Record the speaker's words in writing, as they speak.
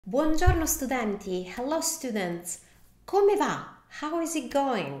Buongiorno studenti, hello students. Come va? How is it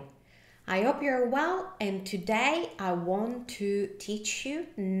going? I hope you're well, and today I want to teach you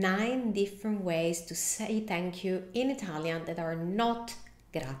 9 different ways to say thank you in Italian that are not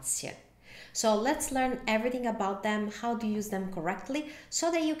grazie. So let's learn everything about them, how to use them correctly,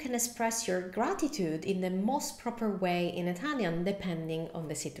 so that you can express your gratitude in the most proper way in Italian depending on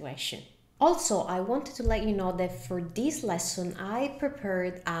the situation. Also, I wanted to let you know that for this lesson, I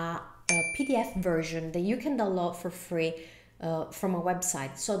prepared a PDF version that you can download for free from a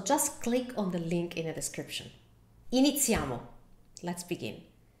website. So just click on the link in the description. Iniziamo. Let's begin.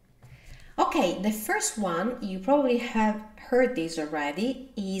 Okay, the first one, you probably have heard this already,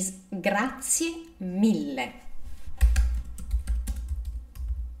 is grazie mille.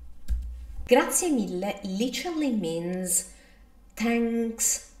 Grazie mille literally means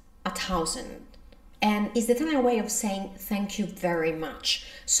thanks 1,000, and is the Italian way of saying thank you very much.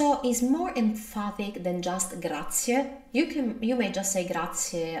 So it's more emphatic than just grazie. You may just say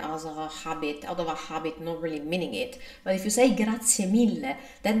grazie as a habit, out of a habit, not really meaning it. But if you say grazie mille,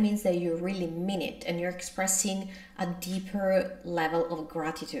 that means that you really mean it and you're expressing a deeper level of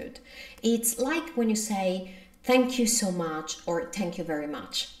gratitude. It's like when you say thank you so much or thank you very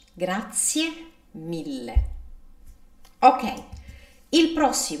much. Grazie mille. Ok. Il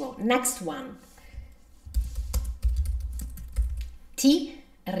prossimo, next one. Ti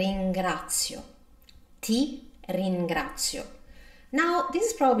ringrazio. Ti ringrazio. Now, this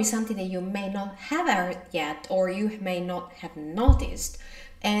is probably something that you may not have heard yet or you may not have noticed.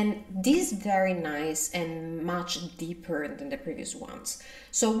 And this is very nice and much deeper than the previous ones.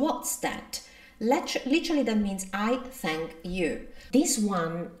 So what's that? Literally that means I thank you. This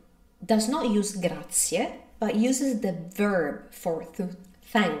one does not use grazie, but uses the verb for to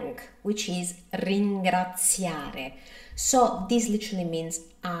thank, which is ringraziare. So this literally means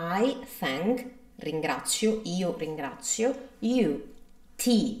I thank, ringrazio, io ringrazio, you,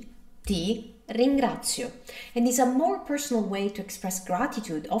 ti ringrazio. And it's a more personal way to express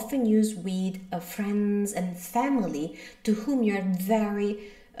gratitude, often used with friends and family to whom you're very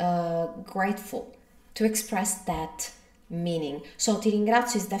grateful, to express that meaning. So ti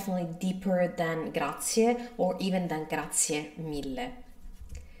ringrazio is definitely deeper than grazie or even than grazie mille.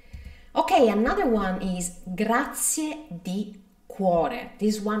 Okay, another one is grazie di cuore.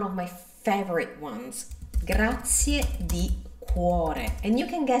 This is one of my favorite ones. Grazie di cuore. And you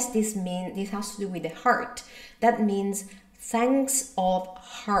can guess this has to do with the heart. That means thanks of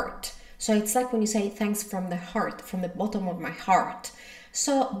heart. So it's like when you say thanks from the heart, from the bottom of my heart.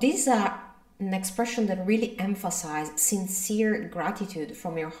 So these are an expression that really emphasizes sincere gratitude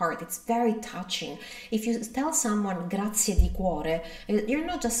from your heart. It's very touching. If you tell someone grazie di cuore, you're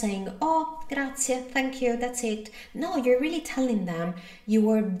not just saying, oh, grazie, thank you, that's it. No, you're really telling them you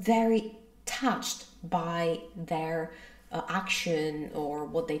were very touched by their action or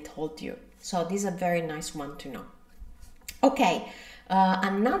what they told you. So this is a very nice one to know. Okay,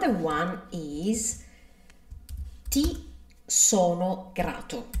 another one is ti sono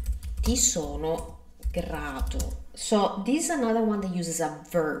grato. Ti sono grato. So this is another one that uses a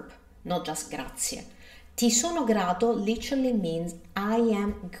verb, not just grazie. Ti sono grato literally means I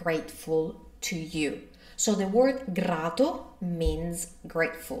am grateful to you. So the word grato means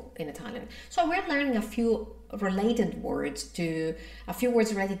grateful in Italian. So we're learning a few words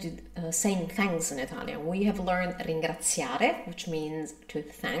related to saying thanks in Italian. We have learned ringraziare, which means to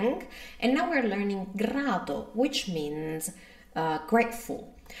thank, and now we're learning grato, which means grateful.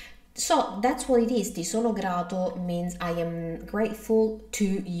 So that's what it is. Ti sono grato means I am grateful to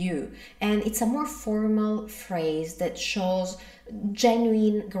you. And it's a more formal phrase that shows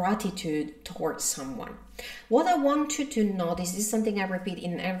genuine gratitude towards someone. What I want you to notice, this is something I repeat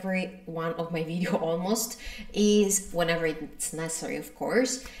in every one of my video almost, is whenever it's necessary, of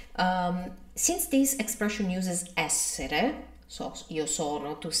course. Since this expression uses essere, so io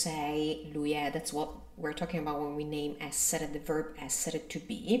sono, tu sei, lui è, that's what we're talking about when we name essere, the verb essere, to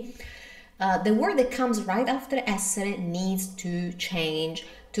be. The word that comes right after essere needs to change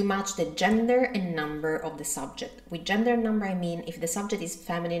to match the gender and number of the subject. With gender and number, I mean if the subject is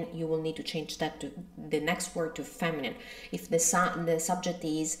feminine, you will need to change that to the next word to feminine. If the subject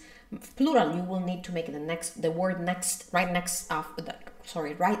is plural, you will need to make the word next right after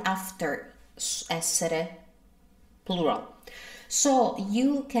essere plural. So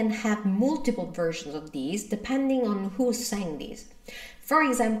you can have multiple versions of these depending on who's saying these. For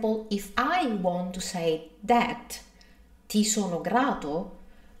example, if I want to say that ti sono grato,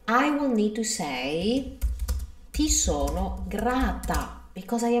 I will need to say ti sono grata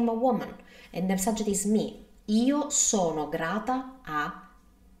because I am a woman and the subject is me. Io sono grata a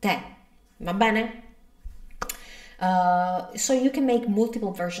te. Va bene? So you can make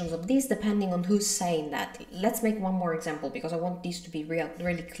multiple versions of this depending on who's saying that. Let's make one more example because I want this to be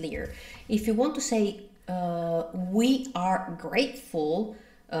really clear. If you want to say we are grateful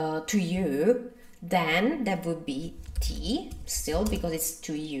to you, then that would be ti, still because it's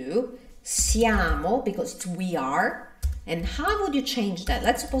to you, siamo because it's we are. And how would you change that?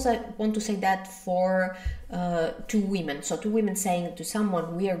 Let's suppose I want to say that for two women. So two women saying to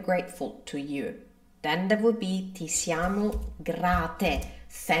someone, we are grateful to you. Then that would be ti siamo grate,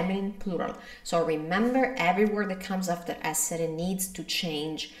 feminine plural. So remember, every word that comes after essere needs to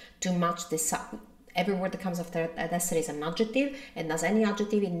change to match the every word that comes after essere is an adjective, and as any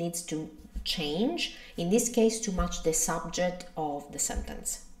adjective it needs to change, in this case to match the subject of the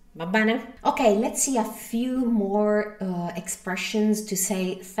sentence. Va bene? Okay, let's see a few more expressions to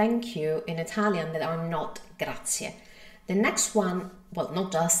say thank you in Italian that are not grazie. The next one, well,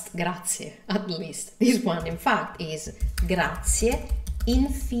 not just grazie, at least. This one, in fact, is grazie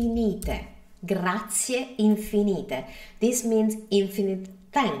infinite. Grazie infinite. This means infinite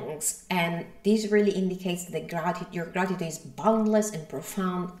thanks, and this really indicates that your gratitude is boundless and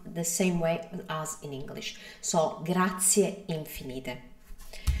profound, the same way as in English. So, grazie infinite.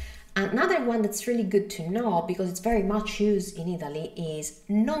 Another one that's really good to know, because it's very much used in Italy, is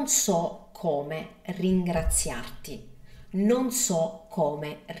non so come ringraziarti. Non so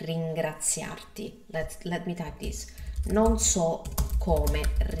come ringraziarti. Let me type this. Non so come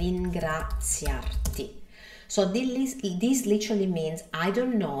ringraziarti. So this literally means I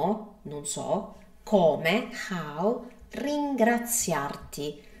don't know, non so, come, how,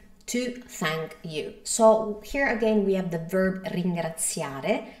 ringraziarti, to thank you. So here again we have the verb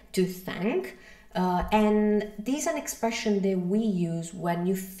ringraziare, to thank, and this is an expression that we use when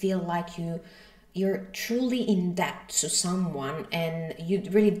you feel like you're truly in debt to someone and you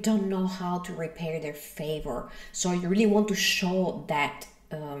really don't know how to repay their favor. So you really want to show that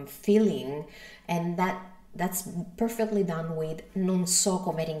feeling, and that's perfectly done with non so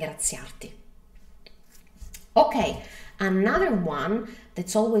come ringraziarti. Okay, another one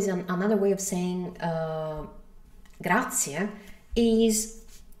that's always another way of saying grazie is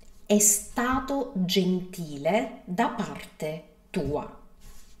è stato gentile da parte tua.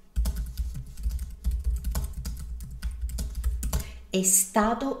 È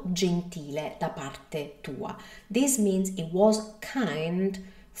stato gentile da parte tua. This means it was kind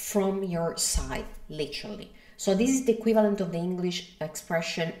from your side, literally. So this is the equivalent of the English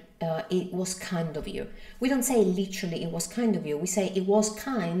expression, it was kind of you. We don't say literally it was kind of you, we say it was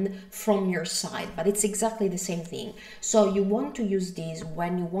kind from your side, but it's exactly the same thing. So you want to use this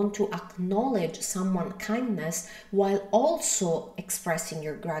when you want to acknowledge someone's kindness while also expressing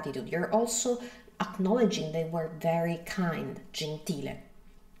your gratitude. You're also acknowledging they were very kind, gentile.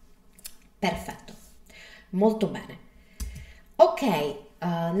 Perfetto. Molto bene. Okay,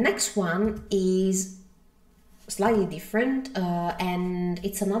 next one is slightly different and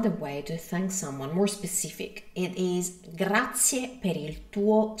it's another way to thank someone, more specific. It is grazie per il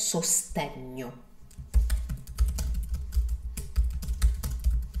tuo sostegno.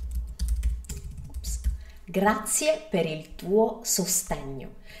 Oops. Grazie per il tuo sostegno.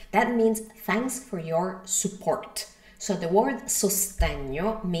 That means thanks for your support. So the word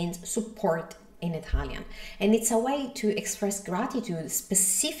sostegno means support in Italian, and it's a way to express gratitude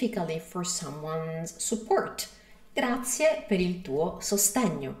specifically for someone's support. Grazie per il tuo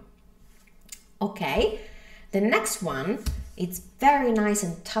sostegno. Okay, the next one, it's very nice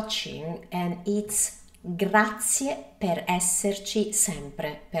and touching, and it's grazie per esserci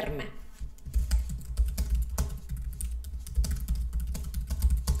sempre per me.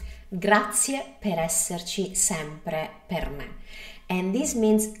 Grazie per esserci sempre per me. And this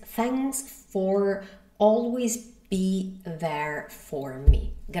means thanks for always be there for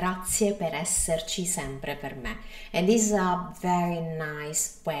me. Grazie per esserci sempre per me. And this is a very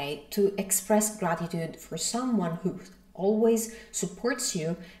nice way to express gratitude for someone who always supports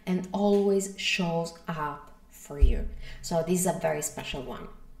you and always shows up for you. So this is a very special one.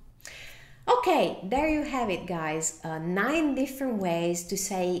 Okay, there you have it, guys. 9 different ways to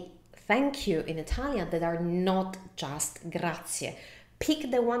say thank you in Italian that are not just grazie.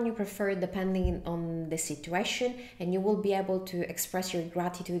 Pick the one you prefer depending on the situation, and you will be able to express your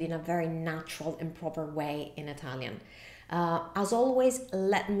gratitude in a very natural and proper way in Italian. As always,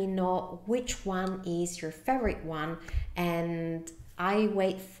 let me know which one is your favorite one, and I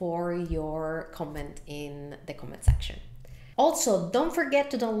wait for your comment in the comment section. Also, don't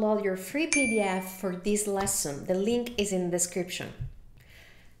forget to download your free PDF for this lesson. The link is in the description.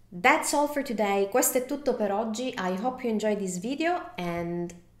 That's all for today. Questo è tutto per oggi. I hope you enjoyed this video,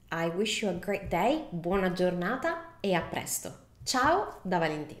 and I wish you a great day, buona giornata e a presto. Ciao da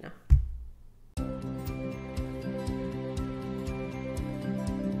Valentina.